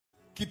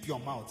Keep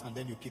your mouth and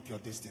then you keep your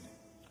destiny.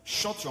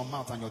 Shut your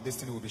mouth and your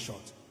destiny will be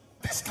shut.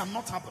 This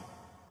cannot happen.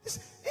 It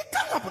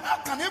can't happen. How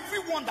can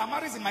everyone that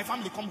marries in my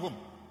family come home?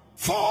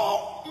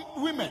 4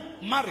 women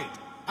married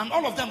and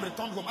all of them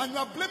returned home, and you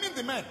are blaming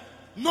the men.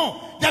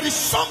 No, there is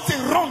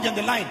something wrong in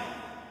the line.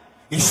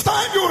 It's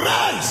time you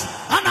rise.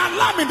 An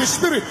alarm in the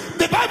spirit.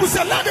 The Bible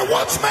says, let the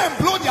watchmen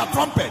blow their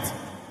trumpet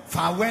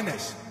for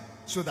awareness,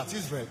 so that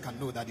Israel can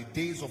know that the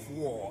days of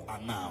war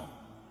are now.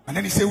 And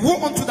then he said,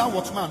 woe unto that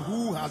watchman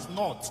who has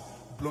not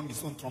blown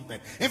his own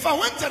trumpet. In fact,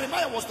 when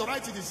Jeremiah was to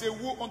write it, he said,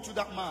 woe unto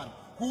that man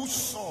whose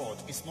sword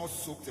is not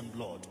soaked in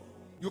blood.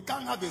 You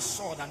can't have a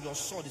sword and your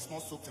sword is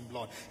not soaked in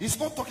blood. He's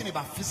not talking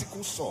about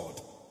physical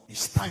sword.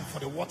 It's time for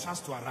the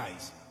watchers to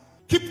arise.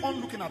 Keep on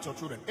looking at your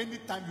children.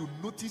 Anytime you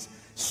notice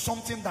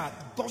something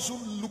that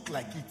doesn't look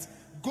like it,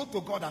 go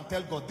to God and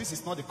tell God, this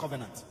is not the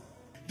covenant.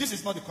 This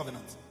is not the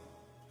covenant.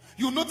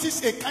 You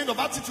notice a kind of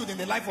attitude in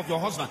the life of your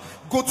husband,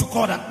 go to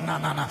God and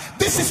no.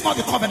 This is not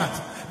the covenant.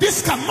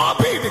 This cannot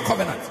be the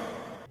covenant.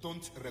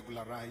 Don't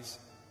regularize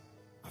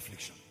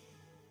affliction.